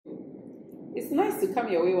It's nice to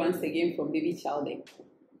come your way once again from Baby Childing.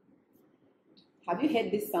 Have you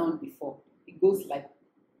heard this sound before? It goes like,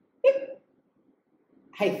 hip.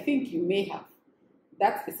 I think you may have.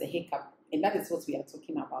 That is a hiccup, and that is what we are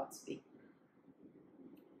talking about today.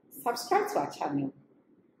 Subscribe to our channel,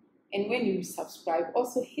 and when you subscribe,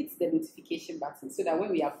 also hit the notification button so that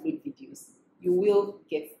when we upload videos, you will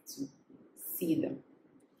get to see them.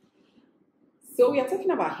 So we are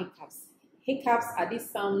talking about hiccups. Hiccups are these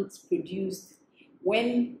sounds produced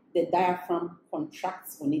when the diaphragm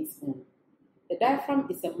contracts on its own. The diaphragm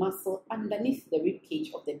is a muscle underneath the rib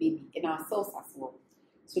cage of the baby and our cells as well.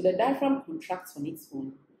 So the diaphragm contracts on its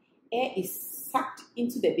own. Air is sucked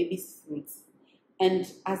into the baby's throat,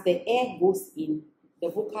 and as the air goes in, the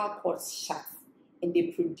vocal cords shut and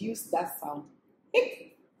they produce that sound,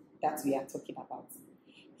 hic, that we are talking about.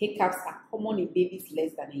 Hiccups are common in babies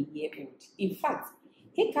less than a year old. In fact,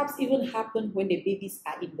 hiccups even happen when the babies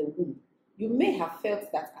are in the womb. You may have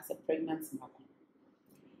felt that as a pregnant mother.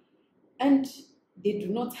 And they do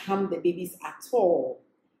not harm the babies at all.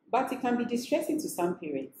 But it can be distressing to some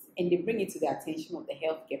parents, and they bring it to the attention of the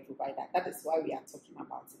healthcare provider. That is why we are talking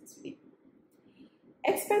about it today.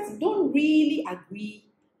 Experts don't really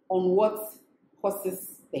agree on what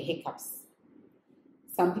causes the hiccups.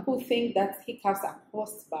 Some people think that hiccups are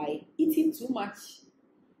caused by eating too much,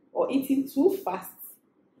 or eating too fast,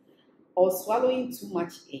 or swallowing too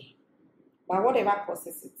much air. But whatever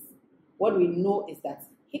causes it, what we know is that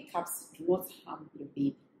hiccups do not harm the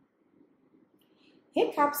baby.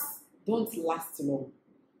 Hiccups don't last long.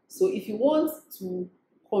 So if you want to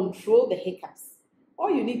control the hiccups, all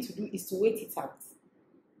you need to do is to wait it out.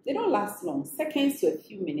 They don't last long. Seconds to a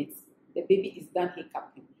few minutes, the baby is done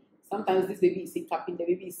hiccuping. Sometimes this baby is hiccuping, the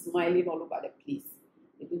baby is smiling all over the place.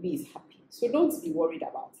 The baby is happy. So don't be worried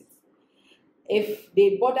about it. If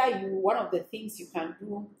they bother you, one of the things you can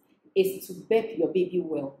do is to burp your baby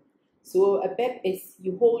well. So a burp is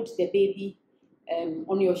you hold the baby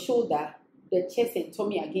on your shoulder, the chest and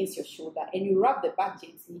tummy against your shoulder, and you rub the back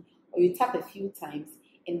gently or you tap a few times,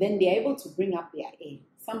 and then they are able to bring up their air.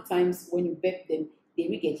 Sometimes when you burp them, they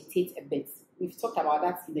regurgitate a bit. We've talked about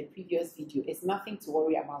that in the previous video. It's nothing to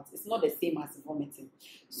worry about. It's not the same as vomiting.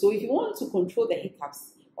 So if you want to control the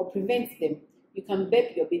hiccups or prevent them, you can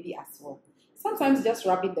burp your baby as well. Sometimes just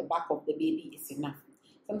rubbing the back of the baby is enough.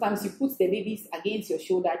 Sometimes you put the babies against your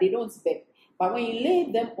shoulder, they don't burp. But when you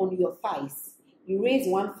lay them on your thighs, you raise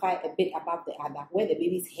one thigh a bit above the other, where the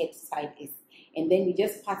baby's head side is. And then you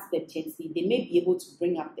just pat them gently. They may be able to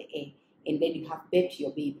bring up the air, and then you have burped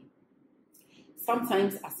your baby.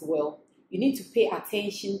 Sometimes as well, you need to pay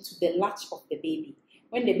attention to the latch of the baby.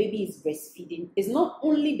 When the baby is breastfeeding, it's not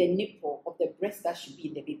only the nipple of the breast that should be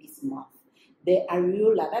in the baby's mouth. The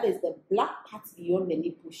areola, that is the black part beyond the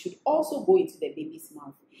nipple, should also go into the baby's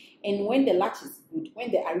mouth. And when the latch is good,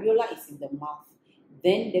 when the areola is in the mouth,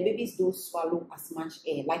 then the babies don't swallow as much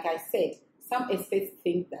air. Like I said, some experts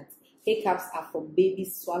think that hiccups are from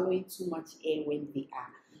babies swallowing too much air when they are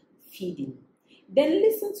feeding. Then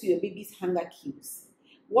listen to your baby's hunger cues.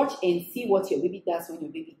 Watch and see what your baby does when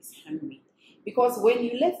your baby is hungry. Because when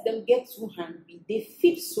you let them get too hungry, they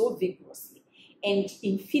feed so vigorously. And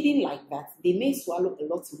in feeding like that, they may swallow a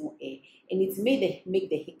lot more air, and it may make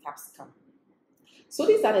the hiccups come. So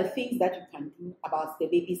these are the things that you can do about the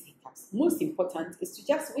baby's hiccups. Most important is to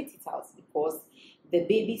just wait it out, because the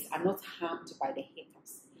babies are not harmed by the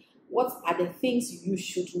hiccups. What are the things you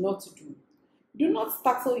should not do? Do not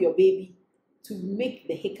startle your baby to make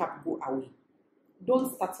the hiccup go away.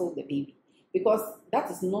 Don't startle the baby, because that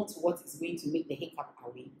is not what is going to make the hiccup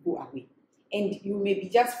go away. And you may be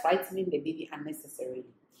just frightening the baby unnecessarily.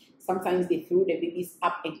 Sometimes they throw the babies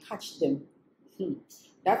up and catch them.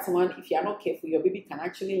 That's one, if you are not careful, your baby can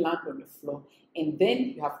actually land on the floor, and then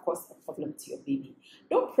you have caused a problem to your baby.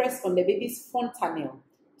 Don't press on the baby's fontanelle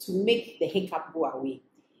to make the hiccup go away.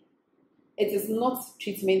 It is not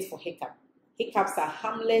treatment for hiccup. Hiccups are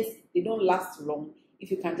harmless. They don't last long.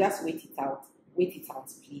 If you can just wait it out,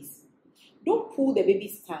 please. Don't pull the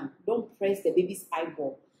baby's tongue. Don't press the baby's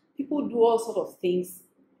eyeball. People do all sorts of things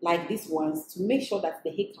like these ones to make sure that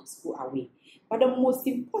the hiccups go away. But the most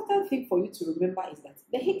important thing for you to remember is that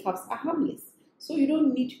the hiccups are harmless. So you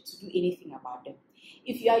don't need to do anything about them.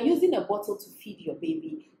 If you are using a bottle to feed your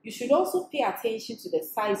baby, you should also pay attention to the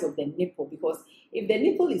size of the nipple, because if the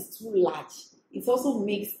nipple is too large, it also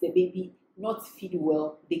makes the baby not feed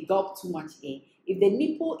well. They gulp too much air. If the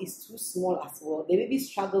nipple is too small as well, the baby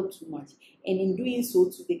struggles too much, and in doing so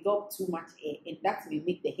too, they gulp too much air, and that will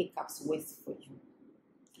make the hiccups worse for you.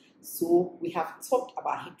 So we have talked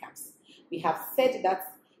about hiccups. We have said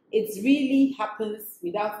that it really happens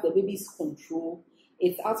without the baby's control.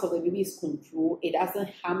 It's out of the baby's control. It doesn't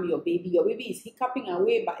harm your baby. Your baby is hiccuping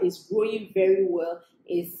away, but it's growing very well.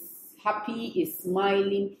 It's happy, is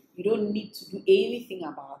smiling. You don't need to do anything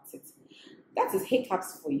about it. That is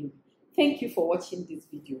hiccups for you. Thank you for watching this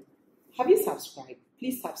video. Have you subscribed?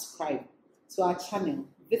 Please subscribe to our channel,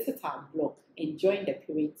 visit our blog, and join the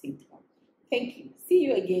parenting club. Thank you. See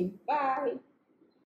you again. Bye.